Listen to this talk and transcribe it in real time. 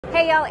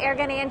Hey y'all,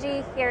 Airgun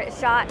Angie here at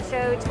SHOT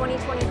Show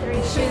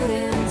 2023.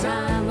 Shooting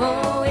time,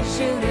 oh it's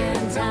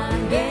shooting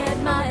time. Get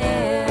my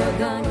air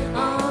gun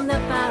on the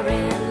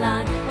firing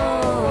line. Oh,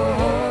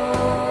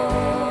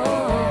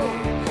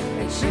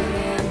 it's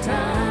shooting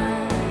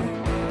time.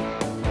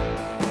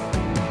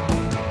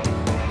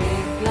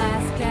 Big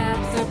glass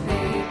caps or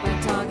paper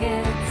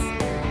targets.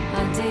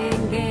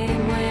 Hunting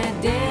game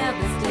with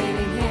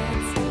devastating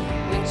hits.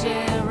 Which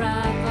air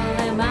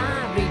rifle am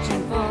I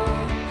reaching for?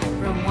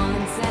 From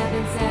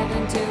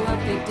 177 to a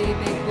 50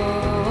 big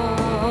bore.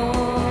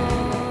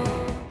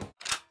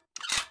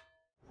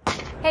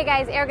 Hey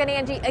guys, Airgun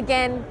Angie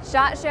again,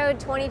 SHOT Show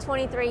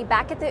 2023,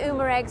 back at the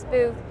Umarex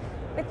booth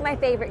with my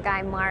favorite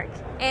guy, Mark.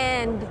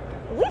 And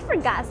we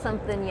forgot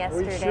something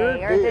yesterday, sure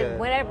or did.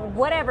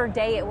 whatever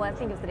day it was. I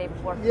think it was the day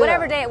before. Yeah.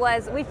 Whatever day it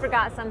was, we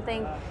forgot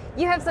something.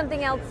 You have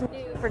something else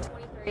new for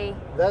 23.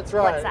 That's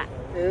right. What's that?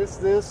 It's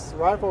this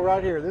rifle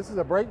right here. This is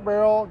a break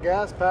barrel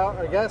gas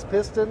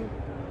piston,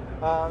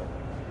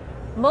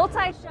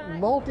 Multi-shot.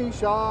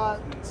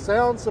 multi-shot,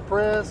 sound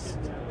suppressed,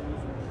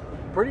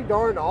 pretty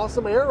darn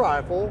awesome air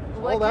rifle.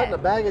 All that in a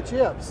bag of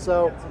chips.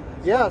 So,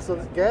 yeah. So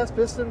the gas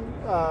piston,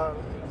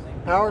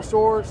 power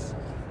source.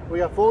 We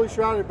got fully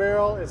shrouded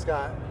barrel. It's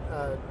got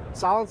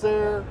silence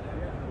air,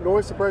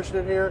 noise suppression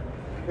in here.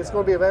 It's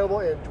going to be available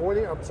in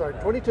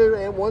 22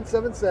 and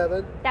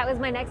 177. That was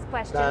my next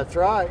question. That's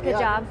right. Good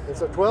job.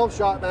 It's a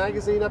 12-shot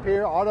magazine up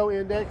here, auto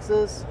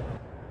indexes.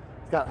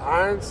 It's got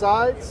iron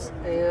sights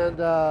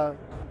and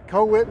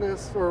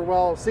co-witness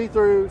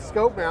see-through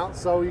scope mounts,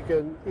 so you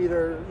can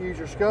either use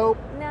your scope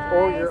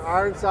or your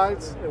iron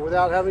sights and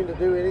without having to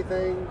do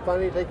anything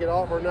funny, take it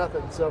off or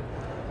nothing. So,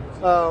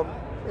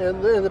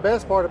 and the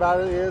best part about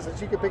it is that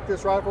you can pick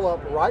this rifle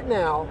up right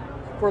now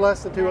for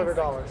less than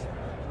 $200.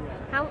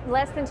 How,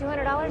 less than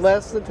 $200?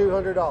 Less than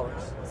 $200.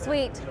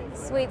 Sweet,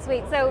 sweet,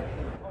 sweet. So,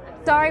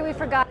 sorry we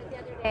forgot it the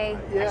other day.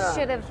 Yeah. I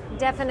should have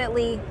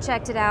definitely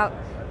checked it out.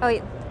 Oh,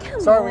 yeah.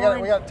 Come Sorry,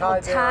 on. we got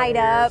tied down tied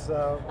here, up.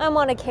 so. I'm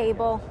on a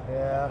cable.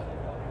 Yeah.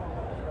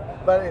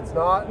 But it's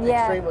not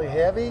extremely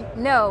heavy.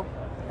 No,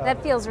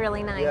 that feels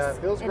really nice. Yeah, it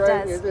feels great.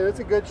 Does. It's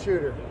a good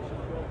shooter.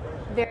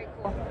 Very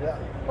cool. Yeah.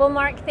 Well,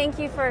 Mark, thank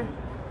you for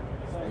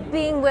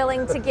being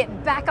willing to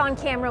get back on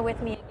camera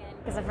with me again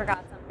because I forgot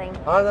something.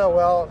 I know.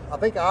 Well, I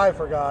think I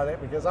forgot it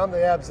because I'm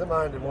the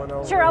absent-minded one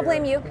over Sure, I'll here.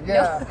 blame you.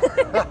 Yeah.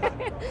 No.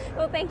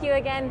 Well, thank you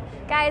again.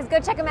 Guys, go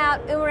check them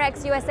out,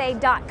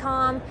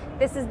 umarexusa.com.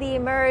 This is the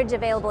Emerge,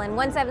 available in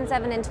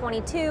 177 and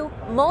 22,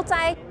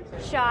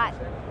 multi-shot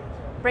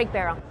break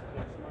barrel.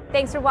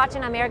 Thanks for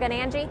watching. I'm Airgun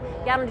Angie.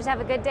 Y'all just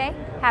have a good day.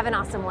 Have an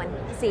awesome one.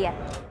 See ya.